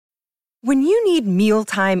When you need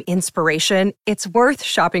mealtime inspiration, it's worth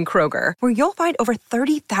shopping Kroger, where you'll find over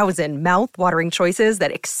 30,000 mouth-watering choices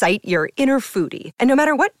that excite your inner foodie. And no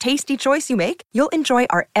matter what tasty choice you make, you'll enjoy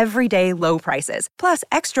our everyday low prices, plus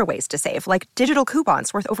extra ways to save, like digital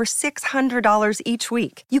coupons worth over $600 each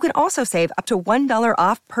week. You can also save up to $1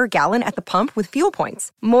 off per gallon at the pump with fuel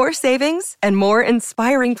points. More savings and more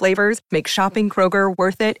inspiring flavors make shopping Kroger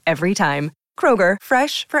worth it every time. Kroger,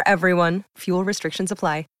 fresh for everyone. Fuel restrictions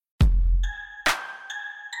apply.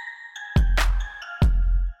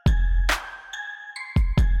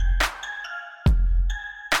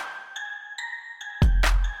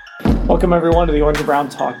 Welcome, everyone, to the Orange and Brown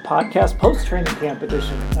Talk podcast, post-training camp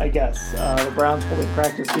edition, I guess. The Browns fully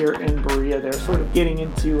practice here in Berea. They're sort of getting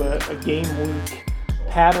into a game week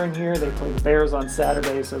pattern here. They play the Bears on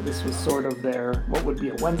Saturday, so this was sort of their, what would be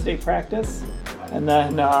a Wednesday practice. And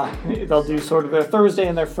then they'll do sort of their Thursday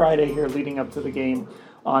and their Friday here leading up to the game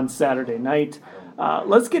on Saturday night.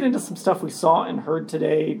 Let's get into some stuff we saw and heard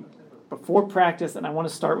today before practice, and I want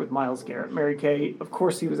to start with Myles Garrett. Mary Kay, of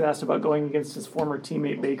course, he was asked about going against his former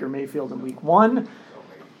teammate Baker Mayfield in Week 1.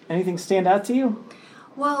 Anything stand out to you?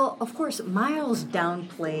 Well, of course, Myles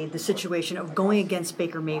downplayed the situation of going against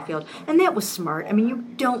Baker Mayfield, and that was smart. I mean, you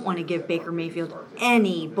don't want to give Baker Mayfield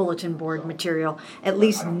any bulletin board material, at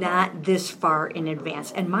least not this far in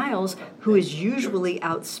advance. And Myles, who is usually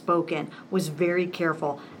outspoken, was very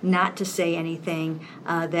careful not to say anything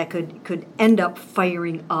that could end up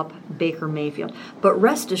firing up Baker Mayfield. But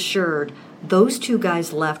rest assured, those two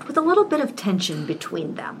guys left with a little bit of tension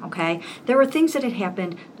between them, okay? There were things that had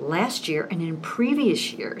happened last year and in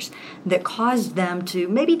previous years that caused them to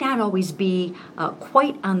maybe not always be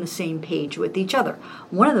quite on the same page with each other.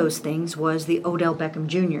 One of those things was the Odell Beckham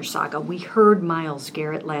Jr. saga. We heard Myles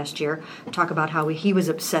Garrett last year talk about how he was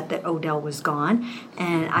upset that Odell was gone,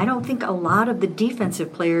 and I don't think a lot of the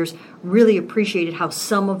defensive players really appreciated how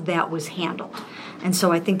some of that was handled. And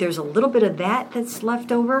so I think there's a little bit of that that's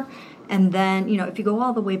left over. And then, if you go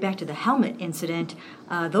all the way back to the helmet incident,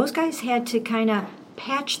 those guys had to kind of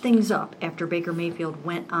patch things up after Baker Mayfield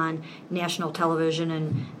went on national television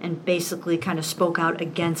and basically kind of spoke out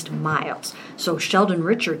against Myles. So Sheldon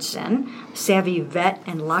Richardson, savvy vet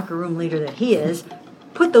and locker room leader that he is,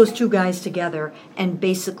 put those two guys together and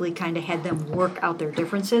basically kind of had them work out their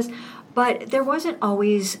differences. But there wasn't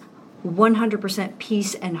always 100%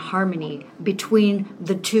 peace and harmony between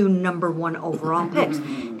the two number one overall picks.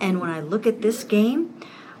 And when I look at this game,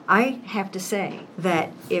 I have to say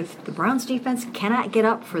that if the Browns defense cannot get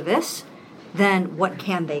up for this, then what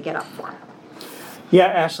can they get up for? Yeah,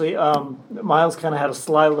 Ashley, Myles kind of had a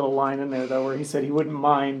sly little line in there, though, where he said he wouldn't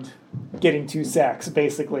mind getting 2 sacks,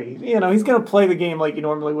 basically. He's going to play the game like he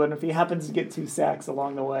normally would, and if he happens to get 2 sacks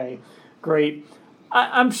along the way, great.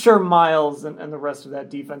 I'm sure Myles and the rest of that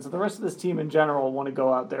defense and the rest of this team in general want to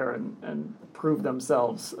go out there and prove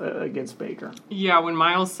themselves against Baker. Yeah, when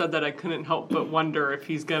Myles said that, I couldn't help but wonder if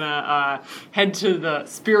he's going to head to the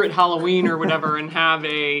Spirit Halloween or whatever and have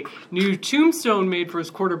a new tombstone made for his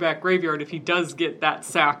quarterback graveyard if he does get that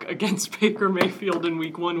sack against Baker Mayfield in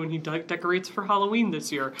Week 1 when he decorates for Halloween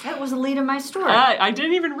this year. That was the lead of my story. I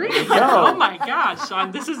didn't even read it. Oh, my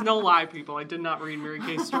gosh. This is no lie, people. I did not read Mary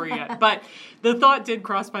Kay's story yet. But the thought did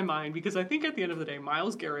cross my mind because I think at the end of the day,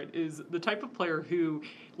 Myles Garrett is the type of player who,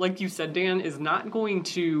 like you said, Dan, is not going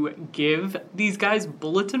to give these guys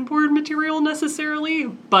bulletin board material necessarily,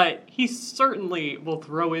 but he certainly will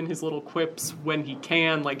throw in his little quips when he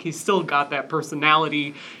can. Like, he's still got that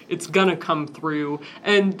personality. It's going to come through,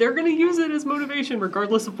 and they're going to use it as motivation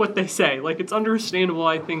regardless of what they say. Like, it's understandable,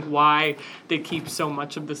 I think, why they keep so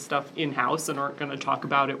much of this stuff in-house and aren't going to talk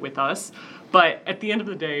about it with us. But at the end of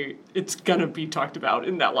the day, it's going to be talked about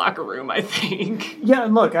in that locker room, I think. Yeah,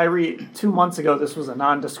 and look, I read 2 months ago, this was a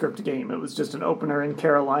nondescript game. It was just an opener in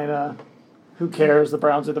Carolina. Who cares? The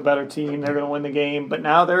Browns are the better team. They're going to win the game. But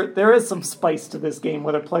now there is some spice to this game,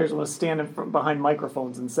 whether players want to stand behind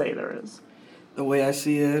microphones and say there is. The way I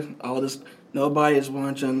see it, nobody is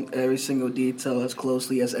watching every single detail as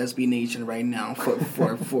closely as SB Nation right now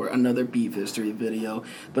for another beef history video.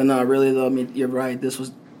 But no, really though, I mean, you're right. This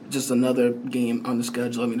was just another game on the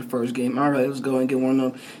schedule. I mean, the first game, all right, let's go and get one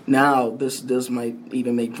of them. Now, this might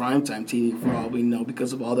even make primetime TV for all we know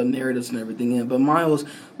because of all the narratives and everything in. But Myles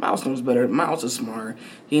knows better. Myles is smart.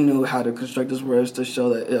 He knew how to construct his words to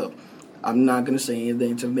show that, I'm not going to say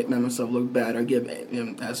anything to make myself look bad or give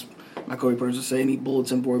him, as my co-reporters would say, any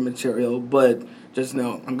bulletin board material. But just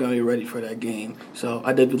know I'm going to be ready for that game. So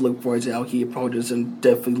I definitely look forward to how he approaches and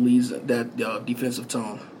definitely leads that defensive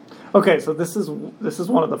tone. Okay, so this is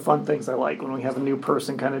one of the fun things I like when we have a new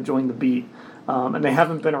person kind of join the beat, and they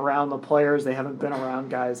haven't been around the players, they haven't been around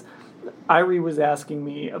guys. Irie was asking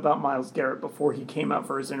me about Myles Garrett before he came out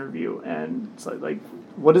for his interview, and it's like,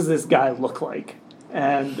 what does this guy look like?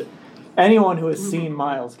 And anyone who has seen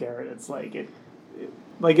Myles Garrett, it's like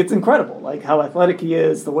it's incredible, like how athletic he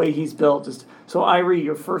is, the way he's built. So, Irie,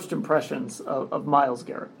 your first impressions of Myles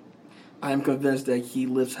Garrett? I am convinced that he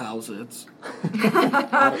lifts houses.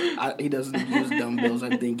 He doesn't use dumbbells.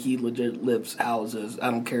 I think he legit lifts houses.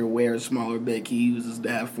 I don't care where, small or big. He uses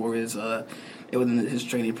that for his within his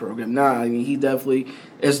training program. I mean, he definitely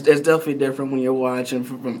it's definitely different when you're watching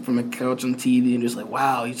from a couch on TV and just like,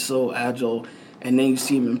 wow, he's so agile. And then you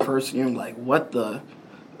see him in person, you're like, what the?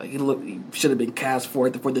 Like he should have been cast for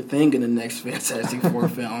the Thing in the next Fantastic Four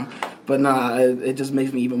film. But it just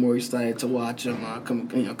makes me even more excited to watch him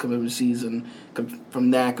come every season. From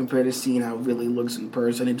that, compared to seeing how it really looks in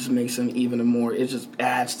person, it just makes him even more. It just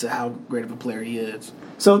adds to how great of a player he is.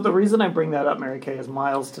 So the reason I bring that up, Mary Kay, is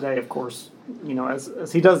Myles today, of course,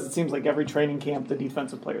 as he does, it seems like every training camp, the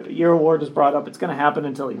Defensive Player of the Year award is brought up. It's going to happen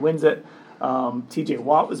until he wins it. T.J.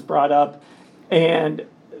 Watt was brought up, and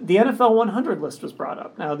the NFL 100 list was brought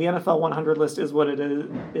up. Now, the NFL 100 list is what it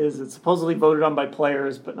is. It's supposedly voted on by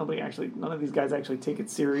players, but none of these guys actually take it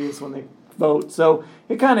serious when they vote. So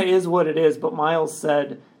it kind of is what it is. But Myles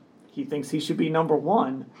said he thinks he should be number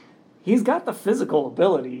one. He's got the physical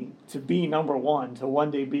ability to be number one, to one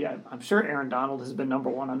day be. I'm sure Aaron Donald has been number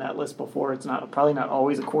one on that list before. It's probably not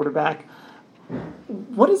always a quarterback.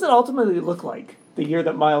 What does it ultimately look like the year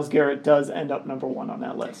that Myles Garrett does end up number one on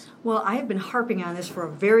that list? Well, I have been harping on this for a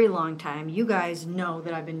very long time. You guys know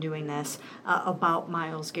that I've been doing this about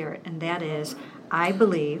Myles Garrett, and that is, I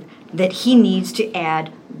believe that he needs to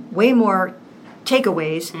add way more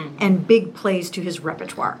takeaways and big plays to his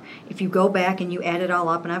repertoire. If you go back and you add it all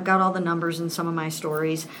up, and I've got all the numbers in some of my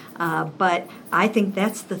stories, but I think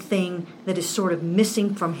that's the thing that is sort of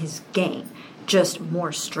missing from his game. Just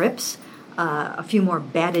more strips, a few more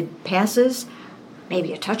batted passes,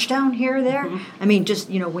 maybe a touchdown here or there. I mean, just,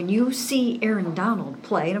 when you see Aaron Donald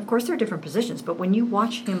play, and of course there are different positions, but when you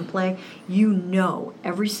watch him play,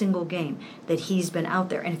 every single game that he's been out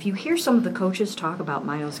there. And if you hear some of the coaches talk about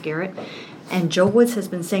Myles Garrett, and Joe Woods has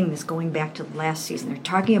been saying this going back to last season, they're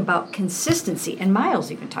talking about consistency, and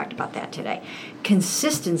Myles even talked about that today.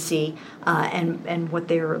 Consistency, and what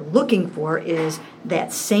they're looking for is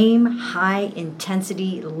that same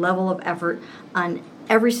high-intensity level of effort on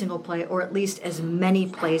every single play, or at least as many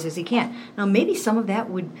plays as he can. Now, maybe some of that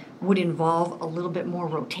would involve a little bit more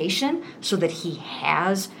rotation so that he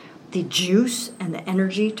has the juice and the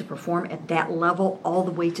energy to perform at that level all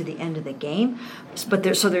the way to the end of the game. But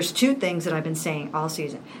there's two things that I've been saying all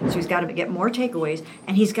season. So he's got to get more takeaways,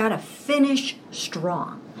 and he's got to finish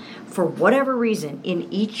strong. For whatever reason,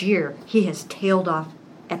 in each year, he has tailed off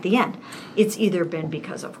at the end. It's either been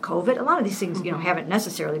because of COVID. A lot of these things, haven't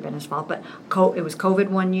necessarily been his fault, but it was COVID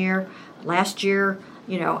one year. Last year,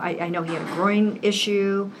 I know he had a groin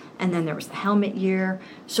issue, and then there was the helmet year.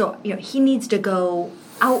 So, he needs to go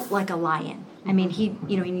out like a lion. I mean, he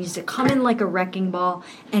needs to come in like a wrecking ball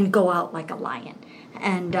and go out like a lion.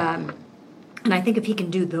 And I think if he can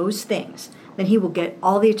do those things, then he will get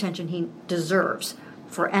all the attention he deserves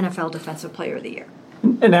for NFL Defensive Player of the Year.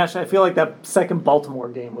 And Ash, I feel like that second Baltimore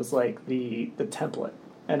game was like the template.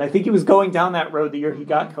 And I think he was going down that road the year he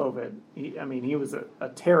got COVID. He was a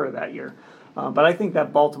terror that year. But I think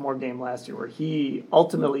that Baltimore game last year where he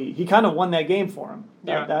kind of won that game for him.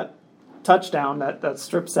 That touchdown, that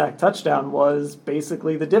strip sack touchdown was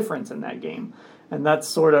basically the difference in that game. And that's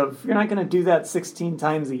sort of, you're not going to do that 16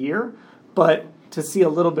 times a year, but to see a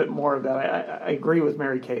little bit more of that, I agree with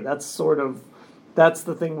Mary Kay. That's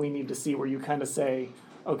the thing we need to see, where you kind of say,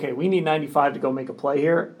 okay, we need 95 to go make a play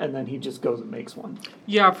here, and then he just goes and makes one.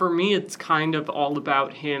 Yeah, for me, it's kind of all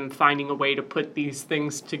about him finding a way to put these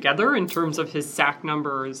things together in terms of his sack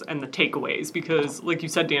numbers and the takeaways, because, like you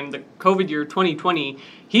said, Dan, the COVID year 2020,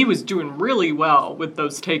 he was doing really well with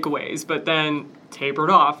those takeaways, but then tapered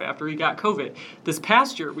off after he got COVID. This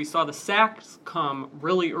past year, we saw the sacks come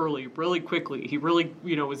really early, really quickly. He really,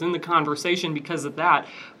 was in the conversation because of that,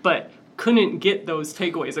 but couldn't get those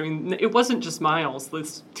takeaways. I mean, it wasn't just Myles.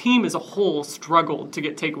 This team as a whole struggled to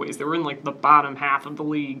get takeaways. They were in like the bottom half of the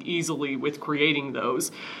league easily with creating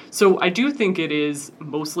those. So I do think it is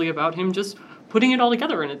mostly about him just putting it all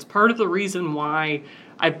together. And it's part of the reason why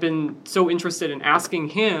I've been so interested in asking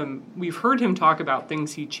him. We've heard him talk about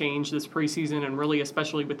things he changed this preseason, and really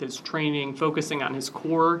especially with his training, focusing on his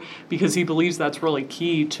core, because he believes that's really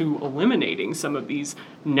key to eliminating some of these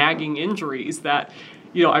nagging injuries that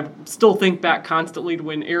I still think back constantly to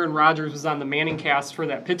when Aaron Rodgers was on the Manning cast for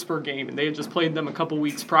that Pittsburgh game, and they had just played them a couple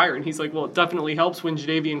weeks prior, and he's like, well, it definitely helps when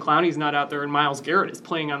Jadeveon Clowney's not out there and Myles Garrett is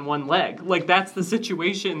playing on one leg. Like, that's the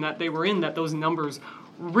situation that they were in, that those numbers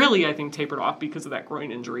really, I think, tapered off because of that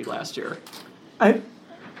groin injury last year.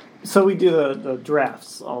 So we do the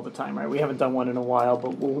drafts all the time, right? We haven't done one in a while,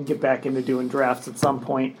 but we'll get back into doing drafts at some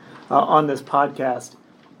point on this podcast.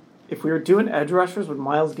 If we were doing edge rushers, would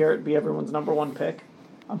Myles Garrett be everyone's number one pick?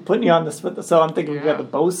 I'm putting you on the spot. So I'm thinking You've got the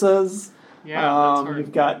Bosas. Yeah, that's hard.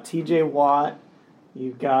 You've got T.J. Watt.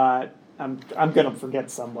 You've got... I'm gonna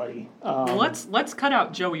forget somebody. Well, let's cut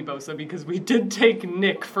out Joey Bosa because we did take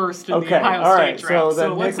Nick first in the Ohio all State right. draft.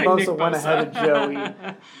 So then Nick Bosa went ahead of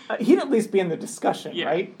Joey. He'd at least be in the discussion,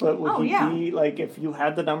 right? But would he be, like, if you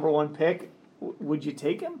had the number one pick, would you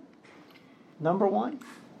take him? Number one?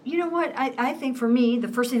 You know what? I think for me, the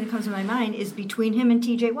first thing that comes to my mind is between him and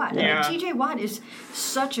T.J. Watt. Yeah. I mean, T.J. Watt is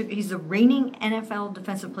he's the reigning NFL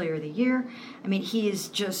Defensive Player of the Year. I mean, he is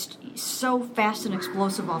just so fast and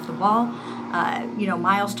explosive off the ball.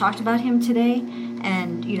 Myles talked about him today,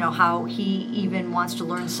 and, how he even wants to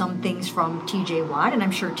learn some things from T.J. Watt, and I'm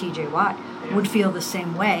sure T.J. Watt would feel the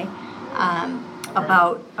same way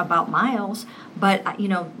about Myles. But,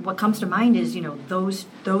 what comes to mind is,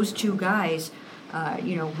 those two guys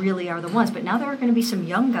really are the ones. But now there are going to be some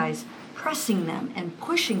young guys pressing them and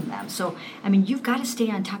pushing them. So, I mean, you've got to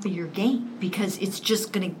stay on top of your game because it's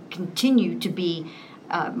just going to continue to be,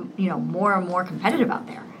 more and more competitive out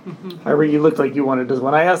there. Ira, you looked like you wanted to.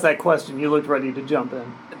 When I asked that question, you looked ready to jump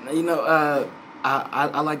in.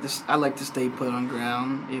 I like to stay put on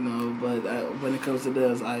ground, but when it comes to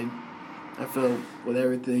this, I feel with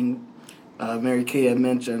everything Mary Kay had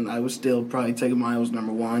mentioned, I would still probably take Myles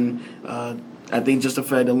number one. I think just the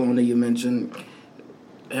fact alone that you mentioned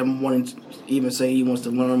him wanting to even say he wants to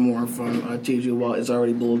learn more from T.J. Watt is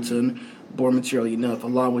already bulletin board material enough,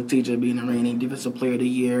 along with T.J. being the reigning Defensive Player of the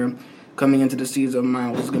Year. Coming into the season,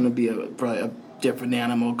 Myles is going to be probably a different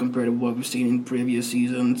animal compared to what we've seen in previous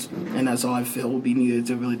seasons, and that's all I feel will be needed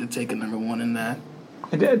to take a number one in that.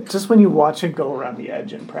 And just when you watch him go around the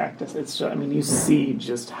edge in practice, it's just, you see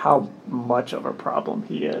just how much of a problem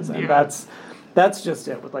he is, and that's just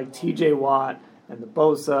it with like T.J. Watt and the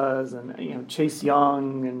Bosas and Chase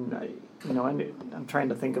Young and I'm trying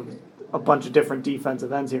to think of a bunch of different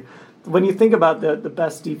defensive ends here. When you think about the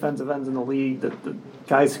best defensive ends in the league, the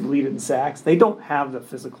guys who lead in sacks, they don't have the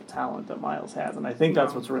physical talent that Myles has, and I think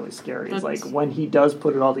that's what's really scary. Is like when he does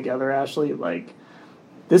put it all together, Ashley, like.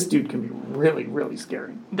 This dude can be really, really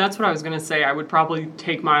scary. That's what I was going to say. I would probably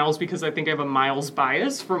take Myles because I think I have a Myles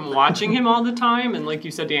bias from watching him all the time. And like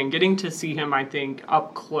you said, Dan, getting to see him, I think,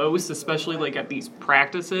 up close, especially like at these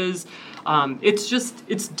practices,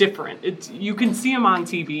 it's different. You can see him on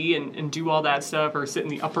TV and do all that stuff or sit in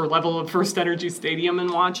the upper level of First Energy Stadium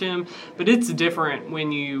and watch him. But it's different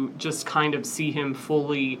when you just kind of see him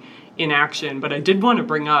fully in action. But I did want to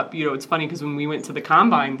bring up, it's funny because when we went to the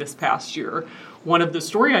Combine this past year, one of the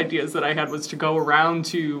story ideas that I had was to go around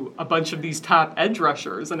to a bunch of these top edge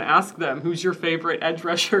rushers and ask them, who's your favorite edge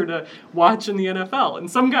rusher to watch in the NFL? And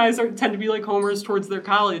some guys tend to be like homers towards their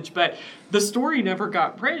college, but the story never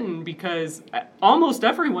got written because almost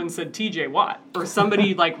everyone said T.J. Watt or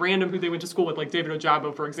somebody like random who they went to school with, like David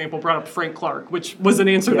Ojabo, for example, brought up Frank Clark, which was an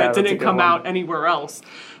answer that didn't come out anywhere else.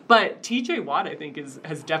 But T.J. Watt, I think,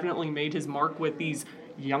 has definitely made his mark with these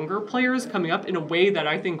younger players coming up in a way that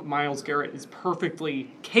I think Myles Garrett is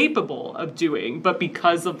perfectly capable of doing, but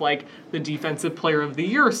because of like the Defensive Player of the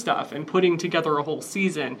Year stuff and putting together a whole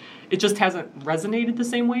season, it just hasn't resonated the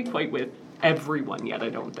same way quite with everyone yet, I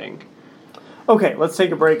don't think. Okay, let's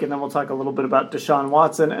take a break and then we'll talk a little bit about Deshaun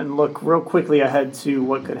Watson and look real quickly ahead to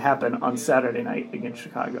what could happen on Saturday night against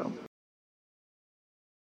Chicago.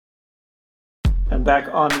 And back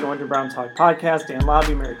on the Orange and Brown Talk podcast, Dan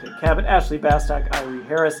Lobby, Mary Kay Cabot, Ashley Bastock, Irie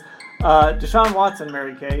Harris. Deshaun Watson,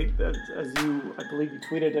 Mary Kay, as I believe you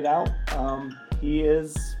tweeted it out, he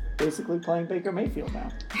is basically playing Baker Mayfield now.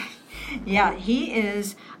 Yeah, he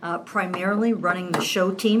is primarily running the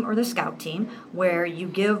show team or the scout team, where you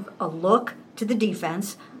give a look to the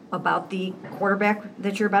defense about the quarterback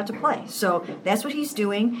that you're about to play. So that's what he's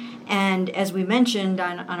doing. And as we mentioned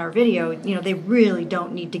on our video, they really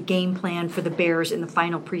don't need to game plan for the Bears in the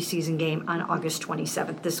final preseason game on August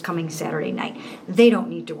 27th, this coming Saturday night. They don't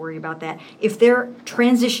need to worry about that. If they're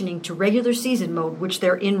transitioning to regular season mode, which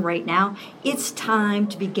they're in right now, it's time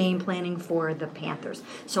to be game planning for the Panthers.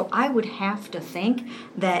 So I would have to think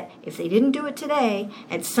that if they didn't do it today,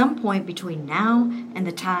 at some point between now and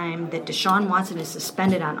the time that Deshaun Watson is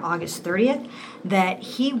suspended on August 30th, that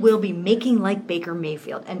he will be making like Baker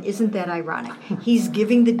Mayfield. And isn't that ironic? He's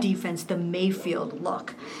giving the defense the Mayfield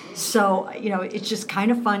look. So, it's just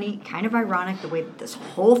kind of funny, kind of ironic the way that this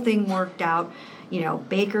whole thing worked out.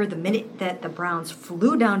 Baker, the minute that the Browns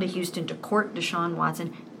flew down to Houston to court Deshaun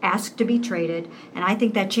Watson, asked to be traded, and I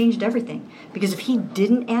think that changed everything. Because if he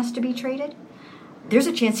didn't ask to be traded, there's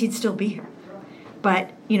a chance he'd still be here.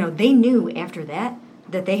 But, they knew after that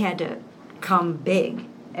they had to come big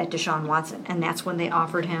at Deshaun Watson, and that's when they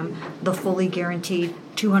offered him the fully guaranteed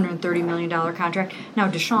 $230 million contract. Now,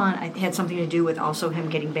 Deshaun had something to do with also him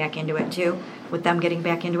getting back into it, too, with them getting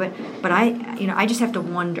back into it. But I just have to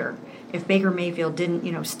wonder if Baker Mayfield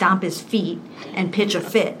didn't, stomp his feet and pitch a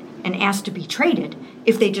fit and ask to be traded,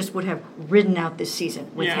 if they just would have ridden out this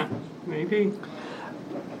season with him. Maybe.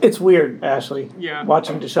 It's weird, Ashley,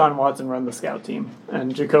 watching Deshaun Watson run the scout team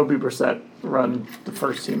and Jacoby Brissett run the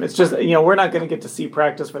first team. It's just, we're not going to get to see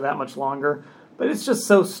practice for that much longer, but it's just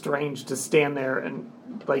so strange to stand there and,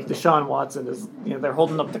 like, Deshaun Watson is, they're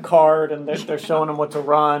holding up the card and they're showing him what to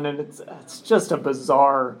run, and it's just a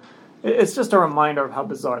bizarre... It's just a reminder of how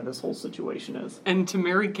bizarre this whole situation is. And to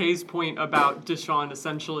Mary Kay's point about Deshaun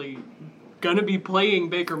essentially going to be playing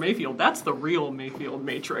Baker Mayfield, that's the real Mayfield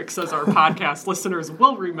Matrix, as our podcast listeners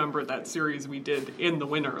will remember that series we did in the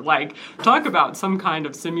winter. Like, talk about some kind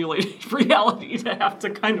of simulated reality to have to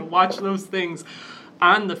kind of watch those things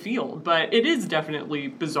on the field. But it is definitely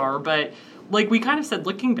bizarre. But like we kind of said,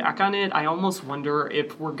 looking back on it, I almost wonder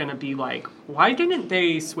if we're going to be like, why didn't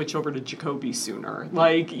they switch over to Jacoby sooner?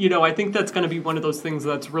 Like, I think that's going to be one of those things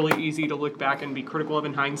that's really easy to look back and be critical of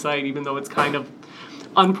in hindsight, even though it's kind of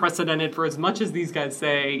unprecedented. For as much as these guys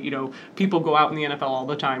say, people go out in the NFL all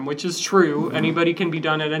the time, which is true. Mm-hmm. Anybody can be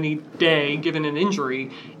done at any day given an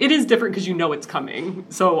injury. It is different because it's coming.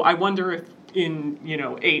 So I wonder if in,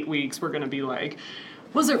 8 weeks we're going to be like,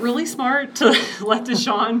 was it really smart to let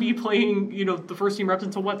Deshaun be playing, the first team reps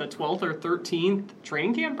until the 12th or 13th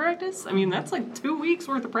training camp practice? I mean, that's like 2 weeks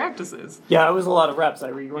worth of practices. Yeah, it was a lot of reps. You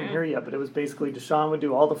weren't here yet, but it was basically Deshaun would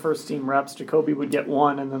do all the first team reps, Jacoby would get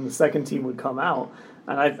one, and then the second team would come out.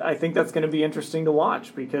 And I think that's going to be interesting to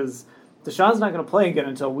watch because Deshaun's not going to play again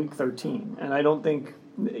until week 13. And I don't think,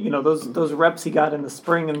 those reps he got in the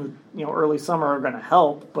spring and, early summer are going to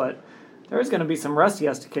help, but there's going to be some rest he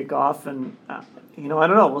has to kick off, and I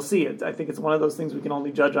don't know. We'll see. I think it's one of those things we can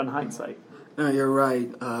only judge on hindsight. No, you're right.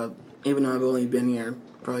 Even though I've only been here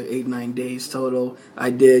probably 8-9 days total,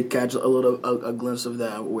 I did catch a glimpse of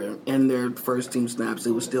that where in their first team snaps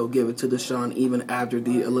they would still give it to Deshaun even after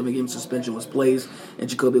the 11-game suspension was placed, and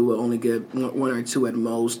Jacoby will only get 1 or 2 at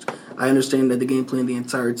most. I understand that the game plan the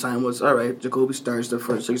entire time was, all right, Jacoby starts the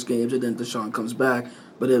first 6 games and then Deshaun comes back,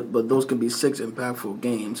 but those can be 6 impactful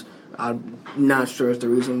games. I'm not sure it's the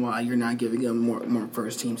reason why you're not giving him more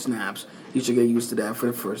first-team snaps. You should get used to that for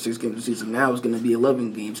the first 6 games of the season. Now it's going to be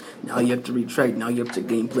 11 games. Now you have to retract. Now you have to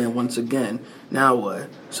game plan once again. Now what?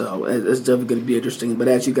 So it's definitely going to be interesting. But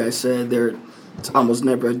as you guys said, it's almost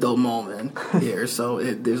never a dull moment here. So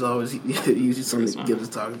there's always usually something to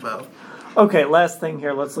talk about. Okay, last thing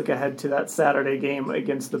here. Let's look ahead to that Saturday game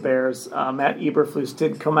against the Bears. Matt Eberflus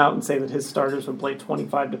did come out and say that his starters would play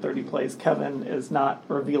 25 to 30 plays. Kevin is not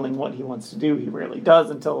revealing what he wants to do. He rarely does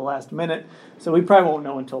until the last minute. So we probably won't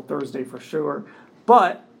know until Thursday for sure.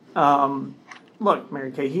 But, look,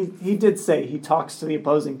 Mary Kay, he did say he talks to the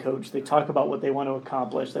opposing coach. They talk about what they want to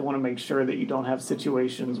accomplish. They want to make sure that you don't have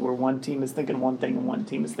situations where one team is thinking one thing and one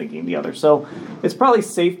team is thinking the other. So it's probably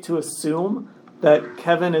safe to assume that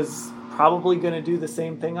Kevin is probably going to do the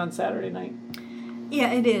same thing on Saturday night.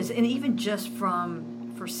 Yeah, it is. And even just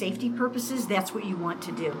for safety purposes, that's what you want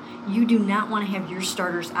to do. You do not want to have your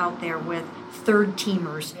starters out there with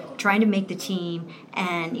third-teamers trying to make the team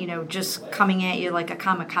and, just coming at you like a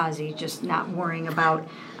kamikaze, just not worrying about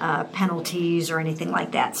penalties or anything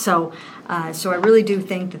like that. So I really do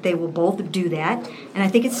think that they will both do that, and I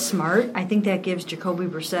think it's smart. I think that gives Jacoby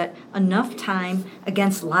Brissett enough time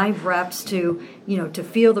against live reps to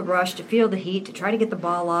feel the rush, to feel the heat, to try to get the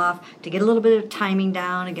ball off, to get a little bit of timing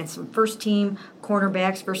down against some first-team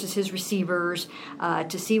cornerbacks versus his receivers,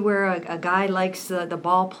 to see where a guy likes the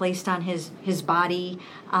ball placed on his body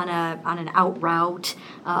on an out route,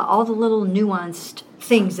 all the little nuanced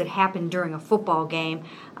things that happen during a football game.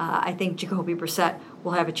 I think Jacoby Brissett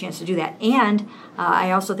will have a chance to do that. And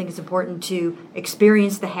I also think it's important to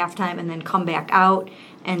experience the halftime and then come back out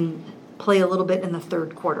and play a little bit in the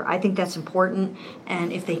third quarter. I think that's important,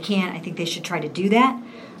 and if they can, I think they should try to do that.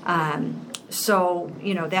 So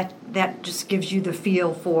that just gives you the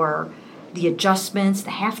feel for the adjustments,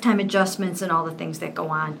 the halftime adjustments, and all the things that go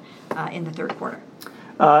on in the third quarter.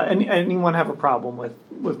 Anyone have a problem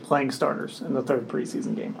with playing starters in the third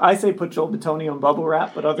preseason game? I say put Joel Bitonio in bubble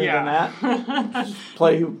wrap, but other than that, just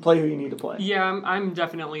play who you need to play. Yeah, I'm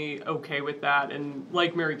definitely okay with that. And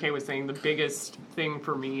like Mary Kay was saying, the biggest thing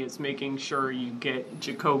for me is making sure you get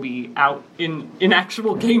Jacoby out in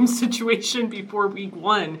actual game situation before week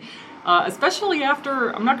 1. Especially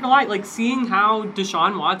after, I'm not going to lie, like seeing how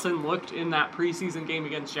Deshaun Watson looked in that preseason game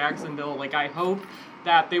against Jacksonville, like I hope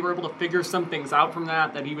that they were able to figure some things out from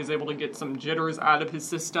that he was able to get some jitters out of his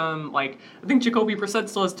system. Like, I think Jacoby Brissett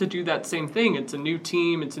still has to do that same thing. It's a new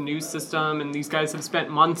team, it's a new system, and these guys have spent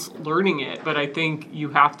months learning it. But I think you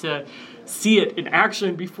have to see it in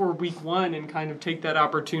action before week 1 and kind of take that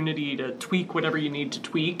opportunity to tweak whatever you need to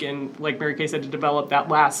tweak. And like Mary Kay said, to develop that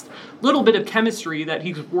last little bit of chemistry that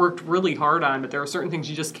he's worked really hard on. But there are certain things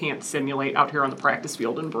you just can't simulate out here on the practice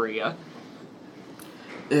field in Berea.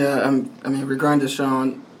 Yeah, I mean, regarding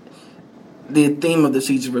Deshaun, the theme of the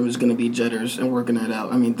season for him is going to be jitters and working that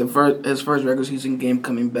out. I mean, his first regular season game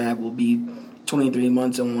coming back will be 23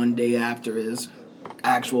 months and 1 day after his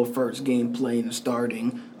actual first game playing and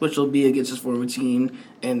starting, which will be against his former team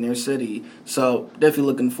and their city. So definitely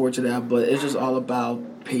looking forward to that, but it's just all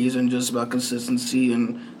about pace and just about consistency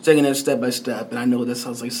and taking it step by step. And I know that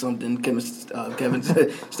sounds like something Kevin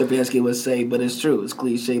Stefanski would say, but it's true. It's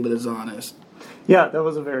cliche, but it's honest. Yeah, that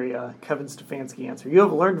was a very Kevin Stefanski answer. You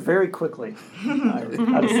have learned very quickly how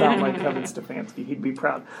to sound like Kevin Stefanski. He'd be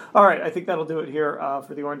proud. All right, I think that'll do it here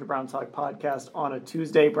for the Orange and Brown Talk podcast on a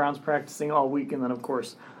Tuesday. Browns practicing all week, and then, of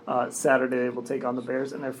course, Saturday we'll take on the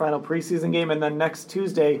Bears in their final preseason game. And then next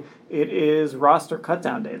Tuesday, it is roster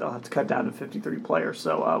cutdown day. They'll have to cut down to 53 players.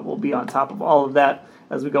 So we'll be on top of all of that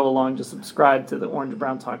as we go along. Just subscribe to the Orange and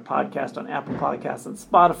Brown Talk podcast on Apple Podcasts and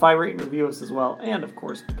Spotify. Rate and review us as well. And, of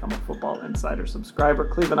course, become a Football Insider subscriber.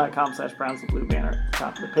 Cleveland.com/Browns, the blue banner at the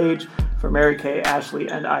top of the page. For Mary Kay, Ashley,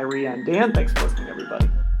 and Irie, and Dan, thanks for listening, everybody.